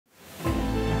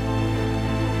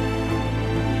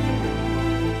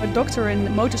A doctor in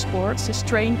motorsports is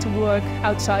trained to work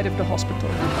outside of the hospital.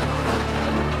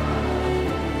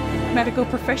 Medical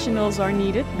professionals are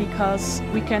needed because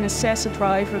we can assess a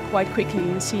driver quite quickly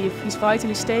and see if he's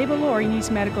vitally stable or he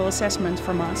needs medical assessment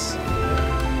from us.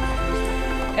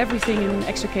 Everything in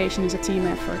extrication is a team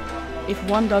effort. If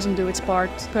one doesn't do its part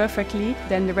perfectly,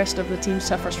 then the rest of the team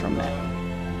suffers from that.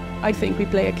 I think we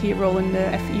play a key role in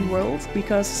the FE world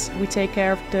because we take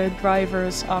care of the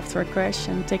drivers after a crash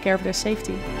and take care of their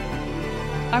safety.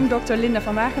 I'm Dr. Linda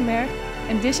Van Wagenberg,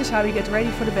 and this is how we get ready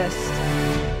for the best.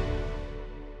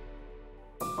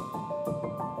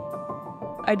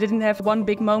 I didn't have one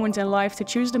big moment in life to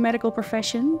choose the medical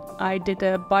profession. I did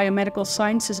biomedical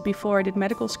sciences before I did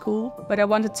medical school, but I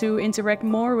wanted to interact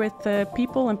more with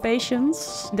people and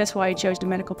patients. That's why I chose the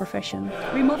medical profession.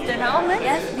 Remove the helmet?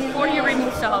 Yes. Before you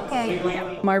remove the helmet.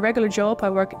 Okay. My regular job, I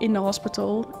work in the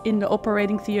hospital, in the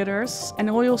operating theaters, and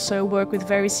I also work with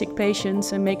very sick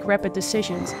patients and make rapid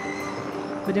decisions.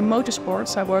 But in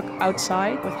motorsports, I work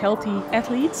outside with healthy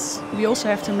athletes. We also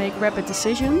have to make rapid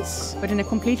decisions, but in a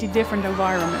completely different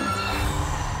environment.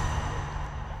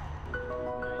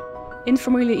 In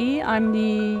Formula E, I'm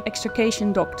the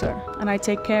extrication doctor, and I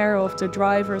take care of the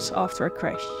drivers after a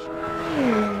crash.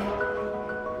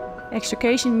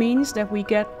 Extrication means that we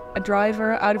get a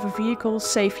driver out of a vehicle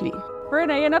safely.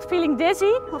 Bruna, you're not feeling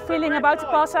dizzy or feeling about to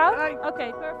pass out?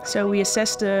 Okay, perfect. So we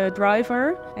assess the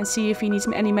driver and see if he needs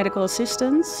any medical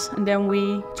assistance, and then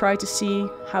we try to see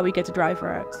how we get the driver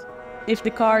out. If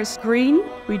the car is green,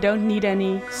 we don't need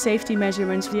any safety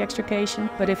measurements for the extrication,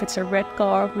 but if it's a red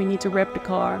car, we need to wrap the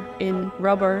car in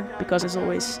rubber because there's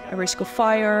always a risk of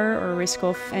fire or a risk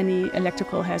of any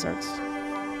electrical hazards.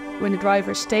 When the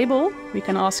driver is stable, we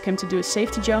can ask him to do a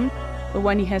safety jump, but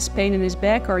when he has pain in his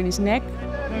back or in his neck,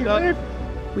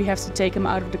 we have to take him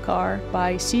out of the car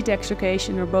by seat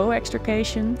extrication or bow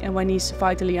extrication, and when he's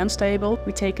vitally unstable,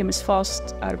 we take him as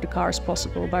fast out of the car as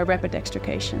possible by rapid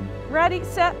extrication. Ready,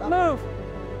 set, move!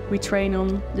 We train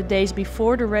on the days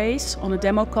before the race on a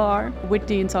demo car with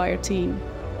the entire team.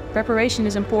 Preparation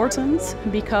is important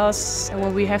because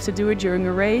when we have to do it during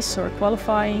a race or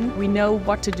qualifying, we know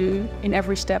what to do in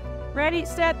every step. Ready,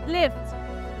 set, lift!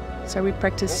 So we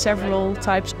practice several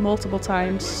types, multiple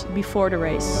times before the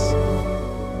race.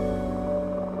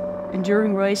 And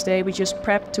during race day, we just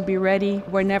prep to be ready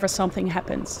whenever something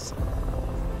happens.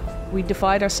 We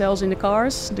divide ourselves in the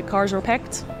cars are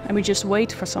packed, and we just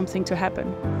wait for something to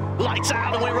happen. Lights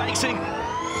out and we're racing!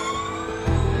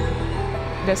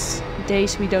 There's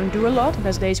days we don't do a lot,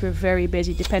 there's days we're very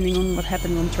busy, depending on what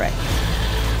happened on track.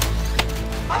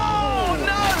 Oh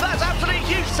no, that's absolutely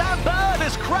huge! Sam Bird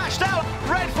has crashed out!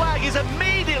 Red flag is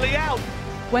immediately out!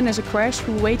 When there's a crash,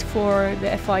 we wait for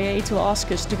the FIA to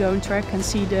ask us to go on track and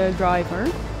see the driver.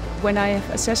 When I have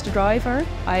assessed the driver,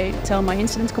 I tell my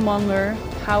incident commander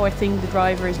how I think the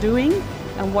driver is doing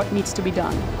and what needs to be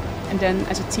done. And then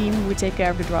as a team, we take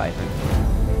care of the driver.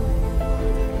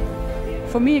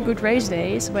 For me, a good race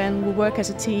day is when we work as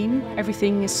a team,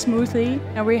 everything is smoothly,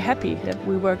 and we're happy that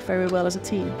we work very well as a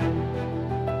team.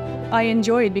 I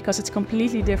enjoy it because it's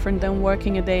completely different than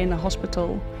working a day in a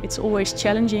hospital. It's always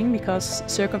challenging because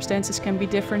circumstances can be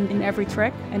different in every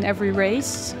track and every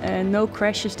race, and no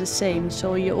crash is the same,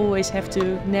 so you always have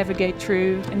to navigate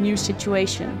through a new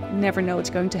situation. You never know what's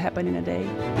going to happen in a day.